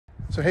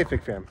So hey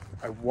Fig Fam,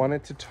 I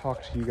wanted to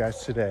talk to you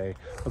guys today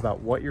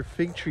about what your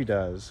fig tree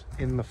does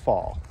in the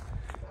fall.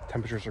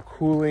 Temperatures are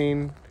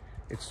cooling,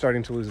 it's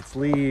starting to lose its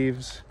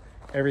leaves,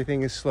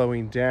 everything is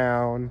slowing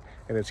down,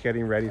 and it's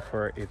getting ready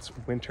for its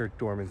winter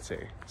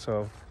dormancy.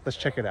 So let's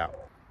check it out.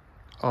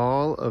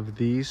 All of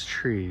these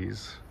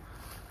trees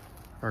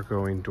are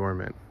going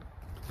dormant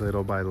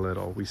little by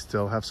little. We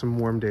still have some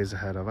warm days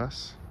ahead of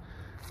us.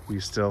 We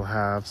still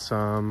have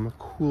some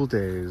cool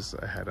days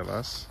ahead of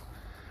us.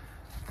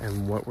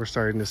 And what we're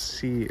starting to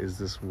see is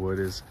this wood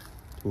is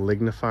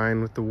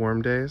lignifying with the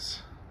warm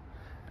days,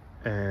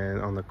 and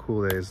on the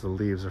cool days, the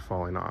leaves are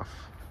falling off.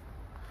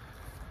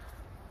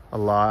 A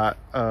lot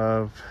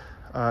of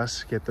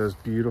us get those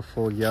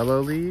beautiful yellow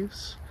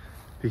leaves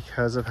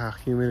because of how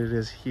humid it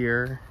is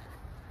here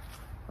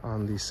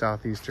on the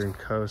southeastern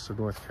coast of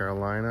North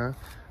Carolina.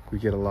 We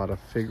get a lot of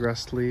fig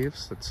rust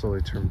leaves that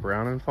slowly turn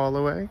brown and fall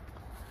away.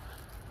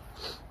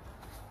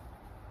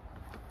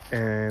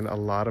 And a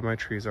lot of my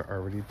trees are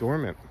already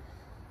dormant,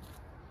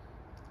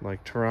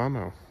 like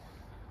Teramo.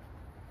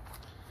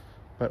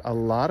 But a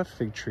lot of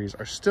fig trees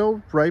are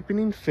still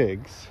ripening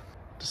figs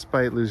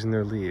despite losing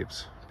their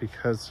leaves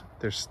because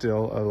there's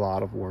still a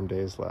lot of warm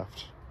days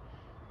left.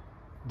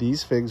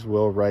 These figs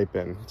will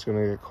ripen. It's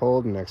going to get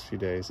cold in the next few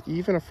days,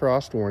 even a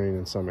frost warning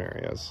in some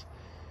areas.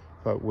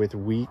 But with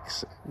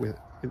weeks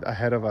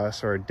ahead of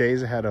us, or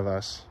days ahead of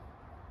us,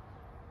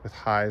 with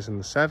highs in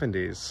the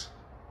 70s,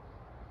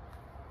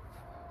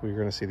 we're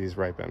going to see these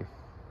ripen.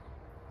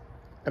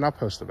 And I'll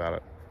post about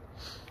it.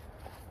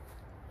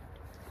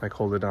 My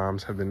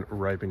Coledodoms have been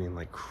ripening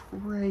like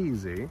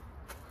crazy.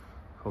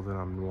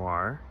 Coledodom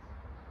Noir.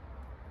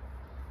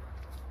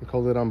 And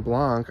Coledodom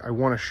Blanc, I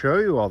want to show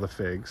you all the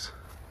figs,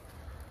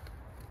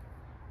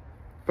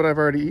 but I've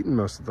already eaten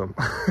most of them.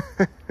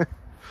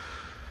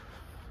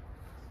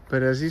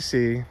 But as you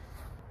see,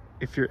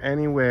 if you're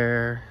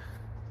anywhere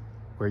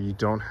where you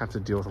don't have to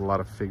deal with a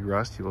lot of fig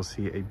rust, you will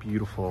see a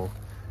beautiful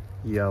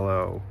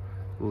yellow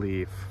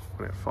leaf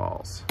when it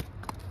falls.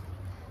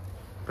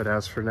 But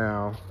as for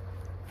now,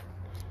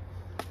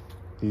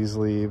 these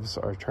leaves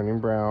are turning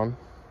brown.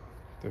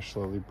 They're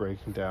slowly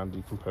breaking down,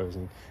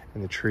 decomposing,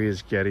 and the tree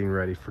is getting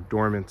ready for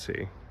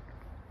dormancy.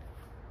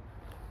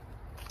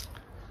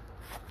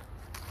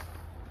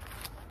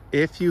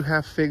 If you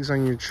have figs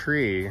on your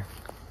tree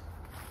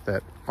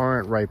that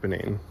aren't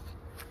ripening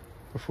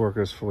before it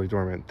goes fully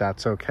dormant,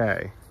 that's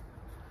okay.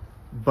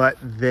 But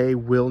they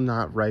will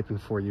not ripen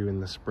for you in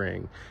the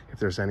spring. If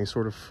there's any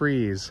sort of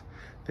freeze,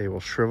 they will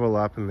shrivel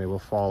up and they will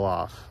fall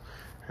off.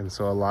 And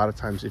so a lot of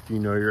times, if you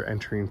know you're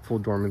entering full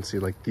dormancy,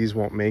 like these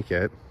won't make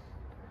it,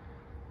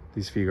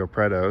 these Figo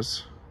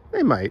Pretos,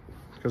 they might,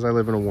 because I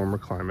live in a warmer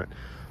climate.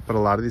 But a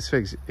lot of these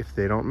figs, if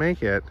they don't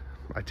make it,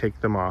 I take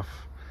them off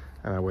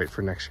and I wait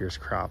for next year's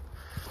crop.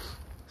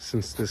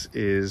 Since this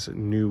is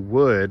new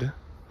wood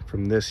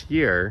from this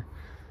year,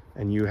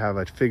 and you have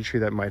a fig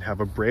tree that might have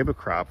a Breba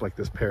crop like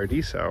this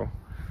Paradiso,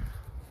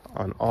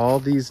 on all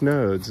these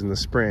nodes in the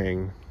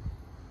spring,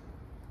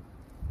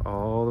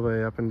 all the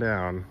way up and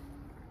down,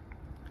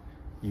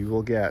 you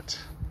will get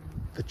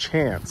the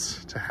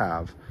chance to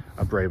have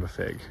a Breba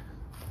fig.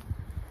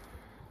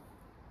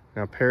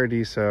 Now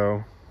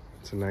Paradiso,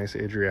 it's a nice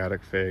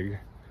Adriatic fig.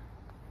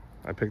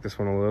 I picked this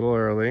one a little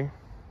early,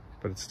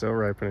 but it's still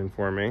ripening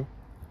for me.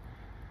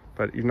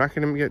 But you're not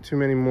gonna get too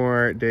many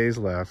more days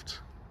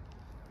left.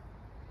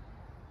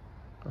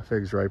 A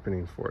fig's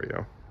ripening for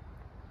you.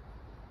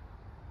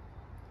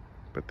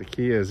 But the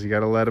key is you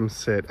gotta let them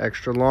sit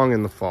extra long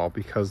in the fall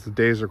because the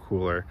days are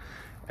cooler.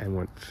 And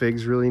what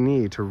figs really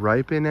need to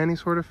ripen any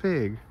sort of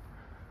fig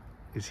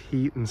is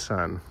heat and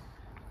sun.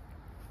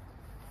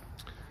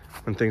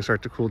 When things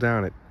start to cool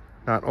down, it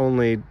not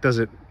only does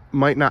it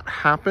might not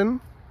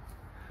happen,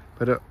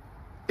 but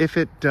if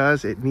it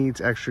does, it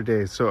needs extra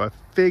days. So a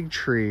fig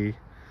tree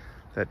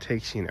that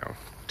takes,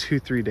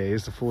 2-3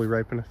 days to fully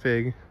ripen a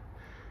fig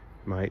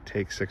might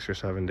take 6 or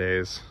 7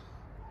 days.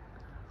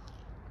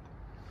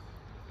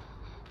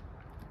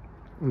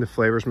 And the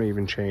flavors may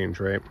even change,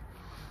 right?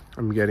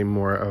 I'm getting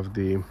more of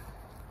the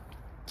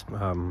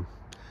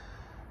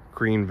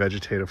green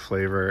vegetative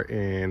flavor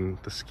in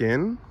the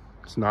skin.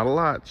 It's not a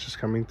lot, it's just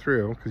coming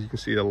through because you can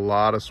see a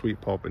lot of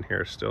sweet pulp in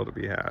here still to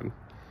be had.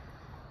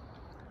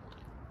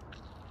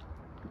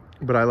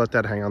 But I let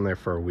that hang on there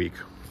for a week.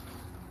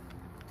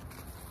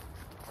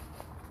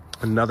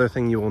 Another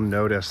thing you will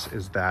notice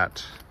is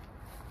that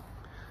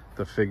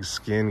the fig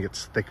skin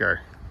gets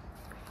thicker.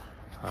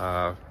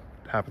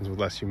 Happens with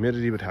less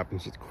humidity, but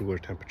happens with cooler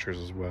temperatures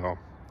as well.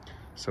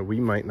 So we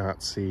might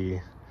not see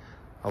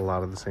a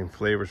lot of the same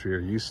flavors we were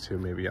used to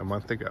maybe a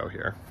month ago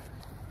here.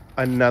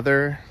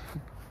 Another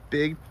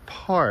big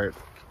part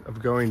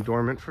of going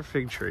dormant for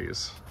fig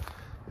trees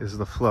is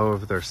the flow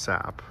of their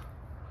sap.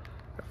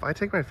 If I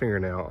take my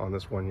fingernail on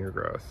this 1-year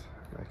growth,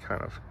 and I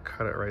kind of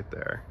cut it right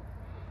there,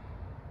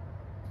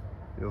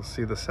 you'll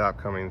see the sap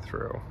coming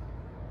through.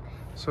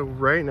 So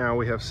right now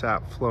we have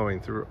sap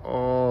flowing through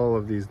all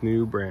of these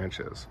new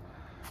branches.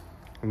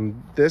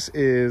 And this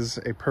is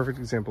a perfect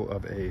example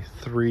of a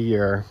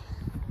 3-year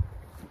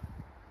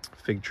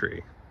fig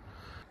tree.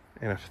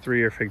 And a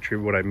 3-year fig tree,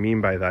 what I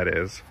mean by that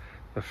is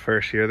the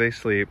first year they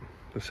sleep,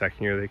 the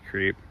second year they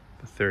creep,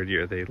 the 3rd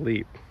year they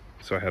leap.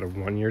 So I had a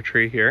 1-year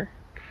tree here,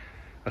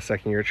 a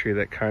 2nd year tree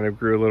that kind of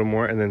grew a little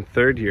more, and then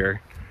 3rd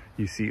year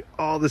you see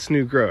all this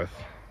new growth.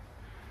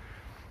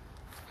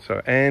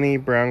 So any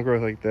brown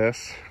growth like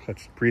this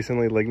that's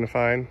recently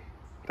lignified,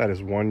 that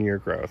is 1-year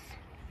growth.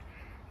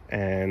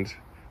 And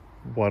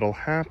what'll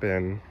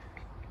happen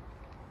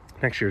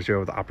next year is you'll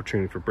have the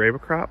opportunity for brava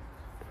crop,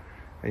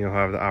 and you'll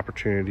have the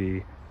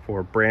opportunity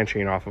for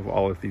branching off of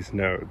all of these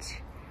nodes.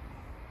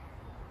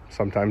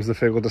 Sometimes the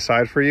fig will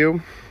decide for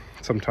you.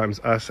 Sometimes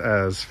us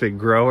as fig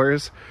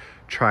growers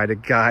try to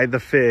guide the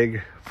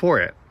fig for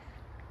it.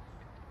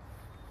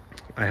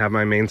 I have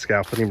my main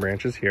scaffolding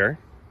branches here,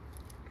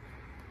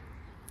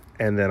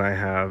 and then I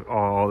have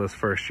all this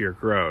 1st year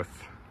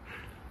growth.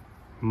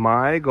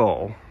 My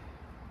goal,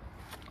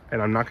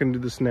 and I'm not going to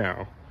do this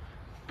now,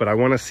 but I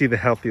want to see the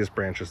healthiest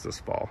branches this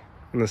fall.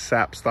 When the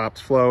sap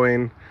stops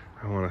flowing,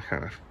 I want to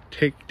kind of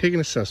take an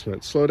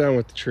assessment, slow down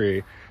with the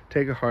tree,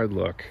 take a hard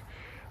look.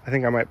 I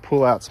think I might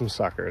pull out some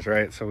suckers,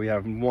 right? So we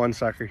have one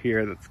sucker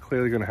here that's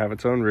clearly going to have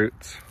its own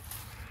roots.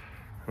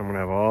 I'm going to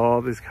have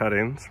all these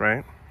cuttings,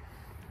 right?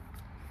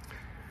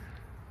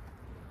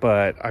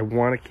 But I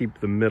want to keep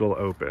the middle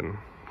open.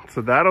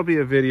 So that'll be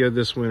a video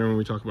this winter when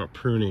we talk about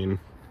pruning,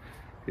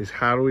 is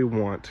how do we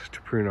want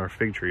to prune our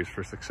fig trees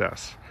for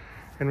success?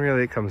 And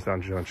really it comes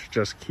down to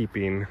just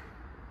keeping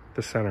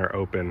the center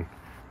open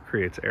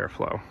creates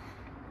airflow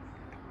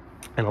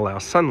and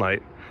allows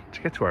sunlight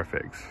to get to our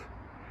figs.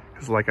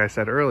 Because like I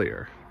said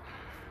earlier,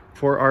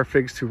 for our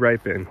figs to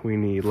ripen, we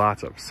need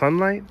lots of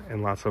sunlight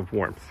and lots of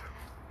warmth.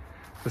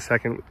 The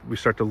second we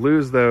start to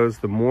lose those,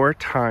 the more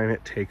time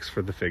it takes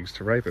for the figs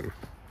to ripen.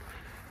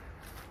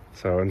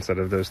 So instead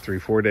of those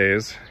 3-4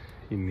 days,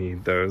 you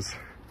need those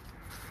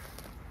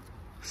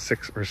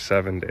 6 or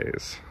 7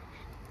 days.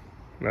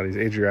 Now these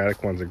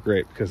Adriatic ones are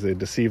great because they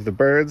deceive the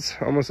birds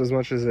almost as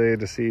much as they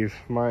deceive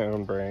my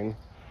own brain.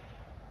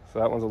 So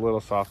that one's a little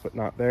soft, but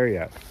not there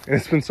yet. And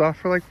it's been soft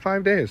for like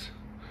 5 days.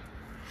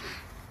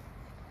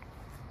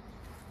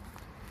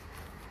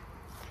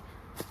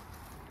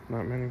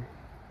 Not many.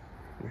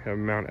 We have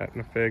Mount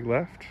Etna fig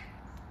left.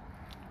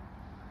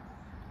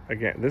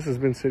 Again, this has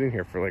been sitting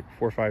here for like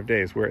 4 or 5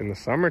 days, where in the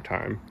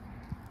summertime,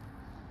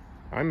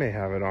 I may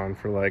have it on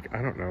for like,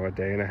 I don't know, a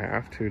day and a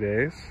half, 2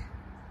 days.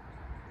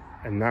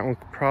 And that one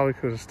probably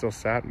could have still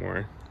sat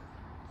more.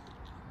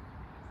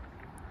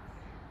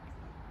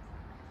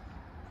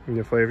 And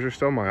the flavors are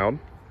still mild.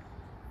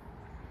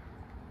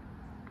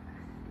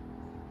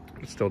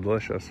 It's still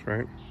delicious,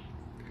 right?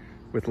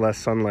 With less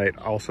sunlight,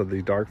 also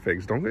the dark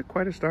figs don't get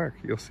quite as dark.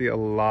 You'll see a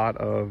lot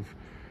of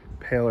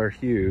paler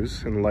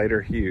hues and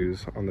lighter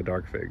hues on the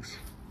dark figs.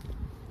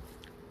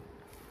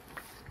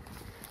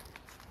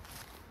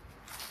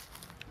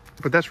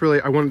 But that's really,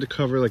 I wanted to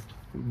cover like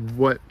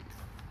what,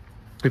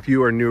 if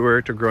you are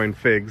newer to growing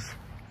figs,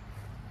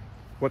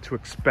 what to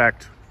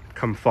expect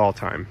come fall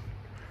time.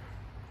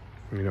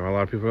 You know, a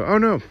lot of people go, oh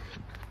no,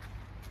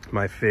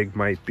 my fig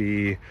might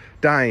be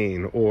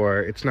dying or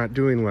it's not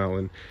doing well,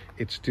 and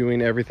it's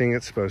doing everything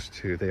it's supposed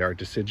to. They are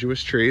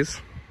deciduous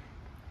trees.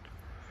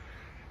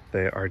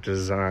 They are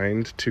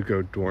designed to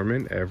go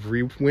dormant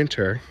every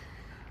winter.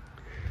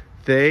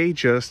 They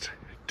just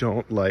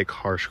don't like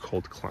harsh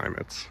cold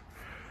climates.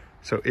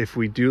 So if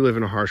we do live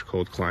in a harsh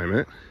cold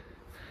climate,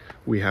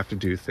 we have to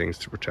do things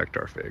to protect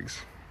our figs.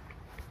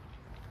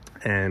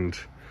 And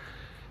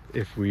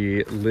if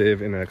we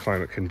live in a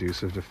climate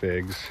conducive to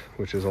figs,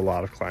 which is a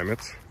lot of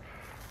climates,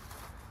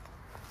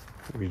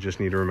 we just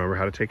need to remember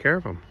how to take care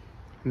of them.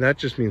 And that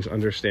just means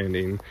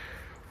understanding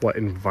what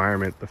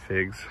environment the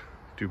figs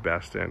do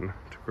best in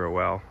to grow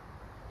well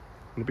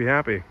and to be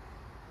happy.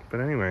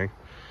 But anyway,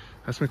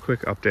 that's my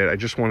quick update. I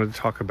just wanted to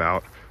talk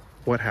about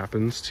what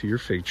happens to your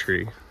fig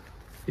tree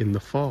in the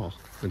fall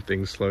when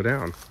things slow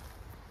down.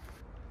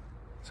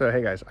 So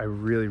hey guys, I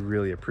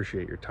really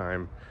appreciate your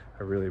time.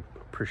 I really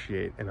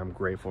appreciate and I'm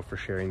grateful for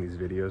sharing these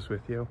videos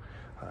with you.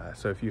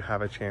 So if you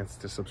have a chance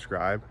to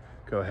subscribe,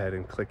 go ahead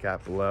and click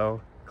that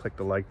below, click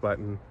the like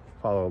button,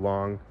 follow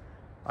along.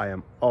 I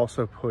am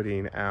also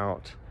putting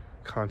out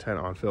content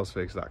on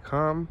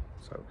philsfigs.com,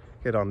 so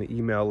get on the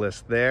email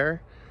list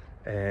there,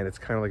 and it's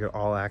kind of like an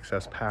all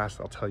access pass.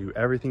 I'll tell you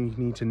everything you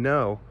need to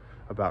know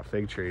about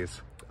fig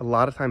trees. A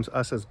lot of times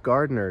us as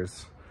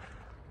gardeners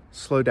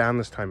slow down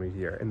this time of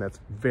year, and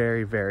that's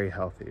very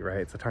healthy,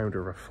 right? It's a time to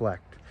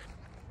reflect.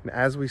 And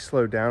as we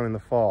slow down in the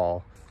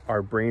fall,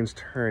 our brains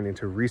turn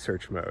into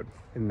research mode,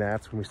 and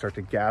that's when we start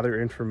to gather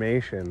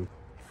information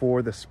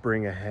for the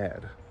spring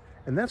ahead.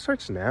 And that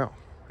starts now,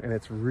 and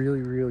it's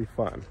really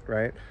fun,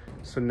 right?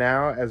 So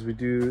now as we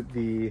do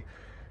the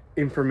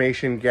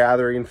information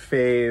gathering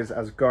phase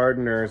as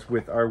gardeners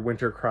with our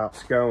winter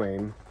crops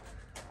going,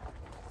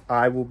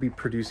 I will be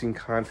producing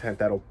content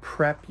that'll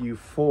prep you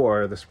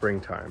for the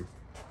springtime.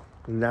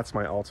 And that's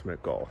my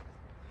ultimate goal.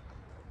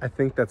 I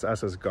think that's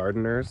us as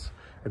gardeners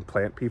and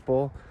plant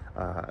people,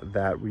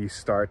 that we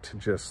start to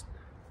just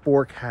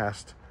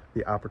forecast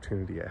the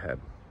opportunity ahead.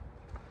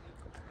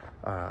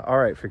 All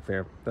right, Fig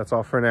fam, that's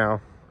all for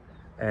now.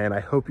 And I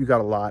hope you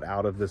got a lot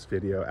out of this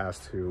video as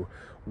to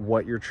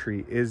what your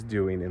tree is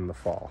doing in the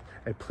fall.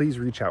 And please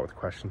reach out with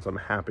questions. I'm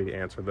happy to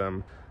answer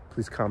them.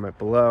 Please comment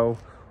below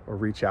or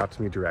reach out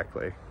to me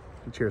directly.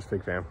 Cheers,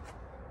 Fig fam.